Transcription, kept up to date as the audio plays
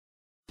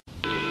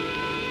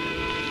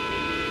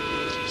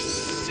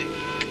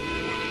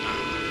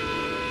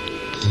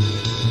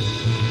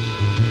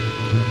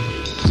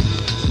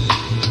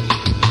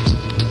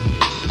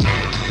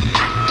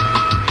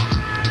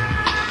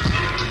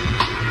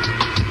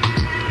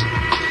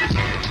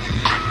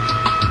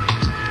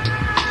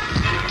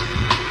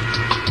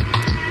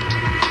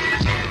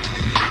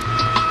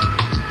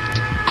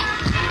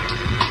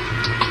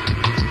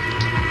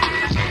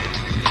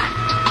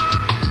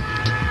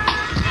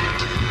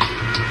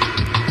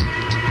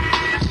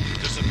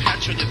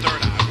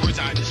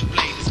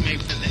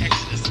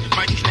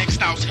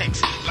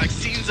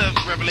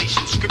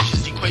creation,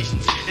 scriptures,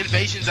 equations,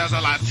 invasions as I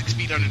lie 6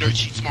 feet under dirt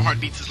sheets. My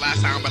heart beats his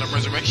last sound, but I'm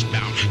resurrection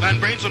bound. Lying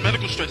brains on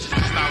medical stretches,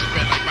 my style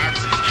spread like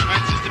viruses. I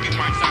insist to be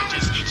Mike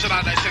Sanchez. Should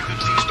I dissect them,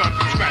 see, start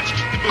from scratch?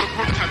 We build a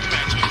prototype to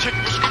match. Check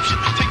a prescription,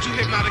 take 2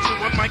 hypnotics and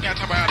 1 mic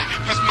antibiotic.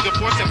 Pass me the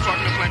forceps so I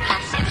can implant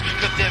concepts.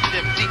 Cut them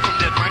deep from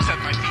dead mics at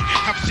my feet.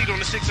 Have a seat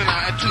on the 6 and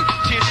I at 2.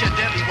 Tears shed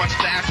deadly,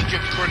 watches the acid drip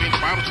burning the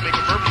Bible to make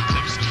a verbal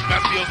eclipse.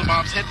 Mass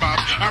Beelzebub's head bob.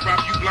 I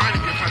rob you blind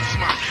if your conscious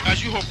mind.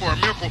 As you hope for a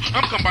miracle,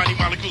 I'm combining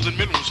molecules and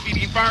minerals,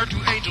 feeding fire to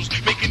angels,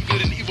 making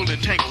good and evil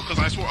entangled. Cause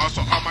I swore I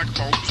saw our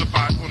microphone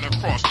crucified on a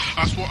cross.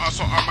 I swore I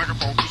saw our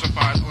microphone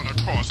crucified on a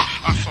cross.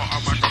 I saw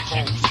our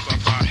microphone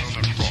crucified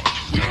on a cross.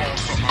 We all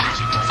saw our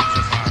microphone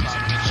crucified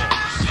on a cross.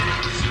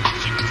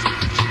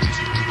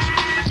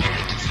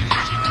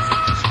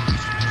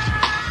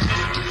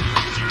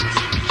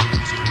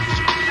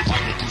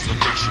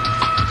 Microcrucifixion.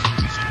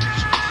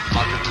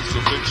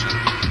 Microcrucifixion.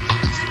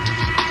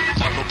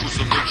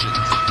 Microcrucifixion.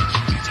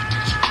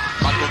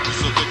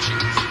 Microcrucifixion.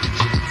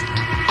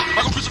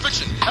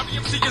 Microcrucifixion. Every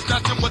MC is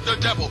nothing but the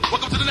devil.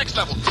 Welcome to the next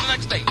level, to the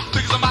next state.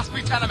 Figures of my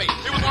speech anime.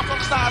 It was one from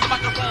the size of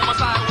microphone.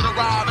 Messiah would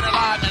arrive and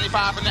alive.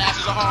 95 in the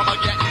ashes of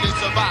Armageddon and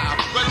survive.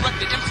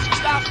 Resurrected MCs with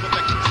styles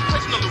perfected.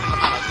 Tracing aluminum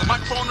panels. The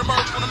microphone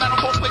emerged from the metal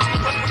pole space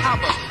with press with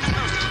outbursts.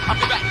 I'm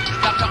the back.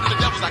 Stop counting the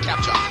devils I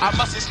capture. I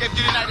must escape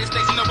the United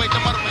States in the way the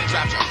motherland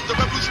rapture. The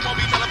revolution won't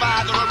be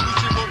televised. The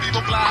revolution will be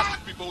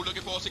vocalized. People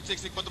looking for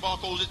 666, but the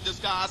barcode's in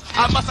disguise.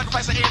 I must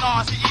sacrifice an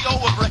A&R, CEO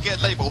of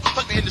record label.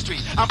 Fuck the industry.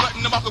 I'm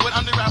buttoning the market with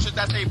underground shit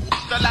that's able.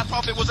 The last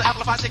profit was an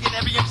amplified taking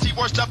every MC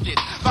worst up it.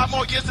 5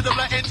 more years to the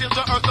blood until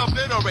the earth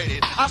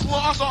obliterated. I swore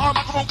I saw our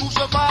microphone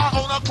crucified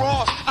on a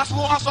cross. I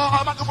swore I saw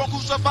our microphone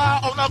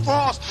crucified on a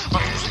cross.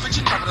 My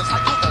crucifixion covered a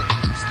cycle.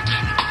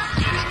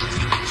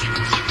 Microcrucifixion.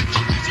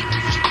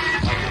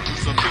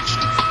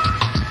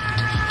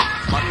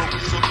 Microcrucifixion.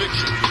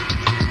 Microcrucifixion.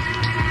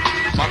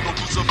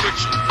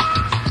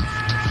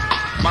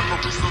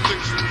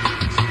 Microcrucifixion.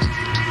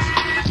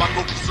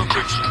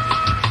 Microcrucifixion.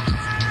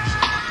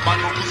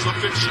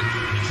 Microcrucifixion.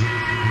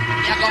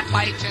 You go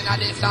fighting at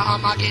this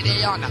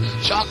Armageddon.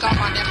 Shock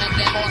up on them and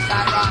them most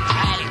I run.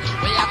 Hey,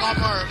 we are go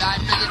murder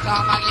and this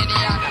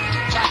Armageddon.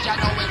 Judge I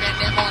know we make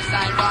them most I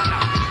run.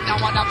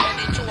 Now 1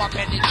 penny, 2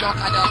 penny, joke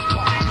I just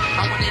come.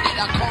 And when they did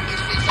a come,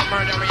 it's a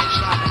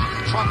murderation.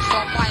 From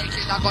some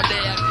Vikings I go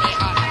there and me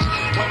on.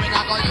 When we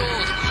not go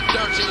use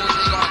dirty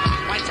Uzi gun.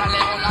 Might tell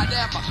all of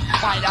them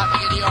fight that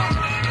Gideon.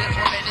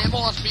 Therefore many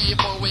most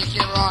people we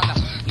can run.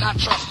 Not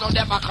trust no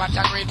Democrat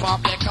and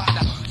Republican.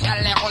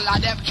 Tell all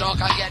of them joke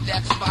and get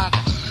next man.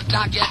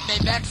 Not get me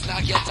vexed,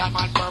 not get a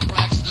man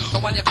perplexed. So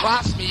when you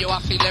cross me, you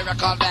have feel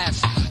lyrical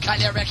mess.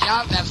 Can you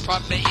lyrical mess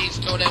from the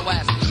east to the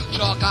west?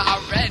 Joker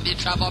already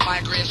travel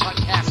migration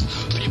test.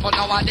 People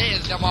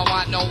nowadays, they won't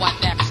want no one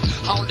next.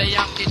 How the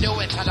Yankee do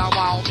it and I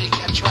want me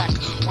get track.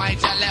 Why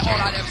tell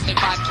all of them stay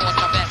back to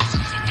the vex?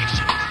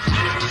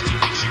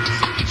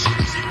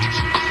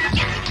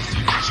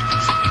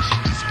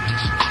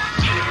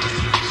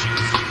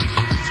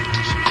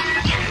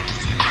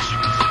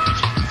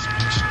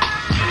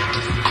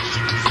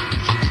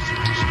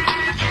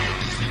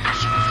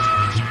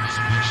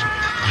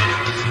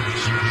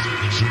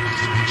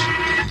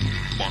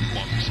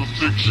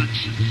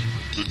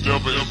 The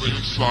never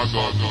ending saga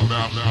of the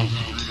masters of the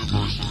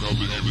universe and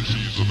other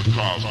entities of the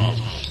cosmos.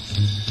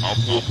 I'm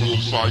from the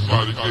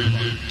psychotic alien,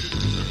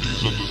 and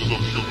these are the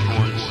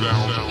subhuman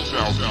sounds of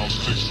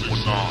Southeast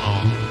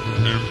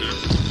 619.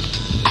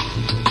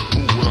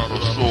 Who without a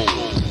soul?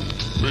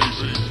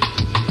 Basic,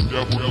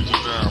 devil is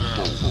an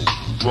afro.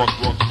 Rock,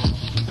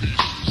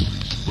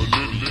 pieces,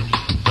 Bolivia,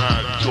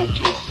 mad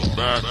joker,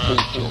 mad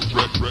culture,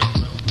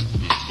 red.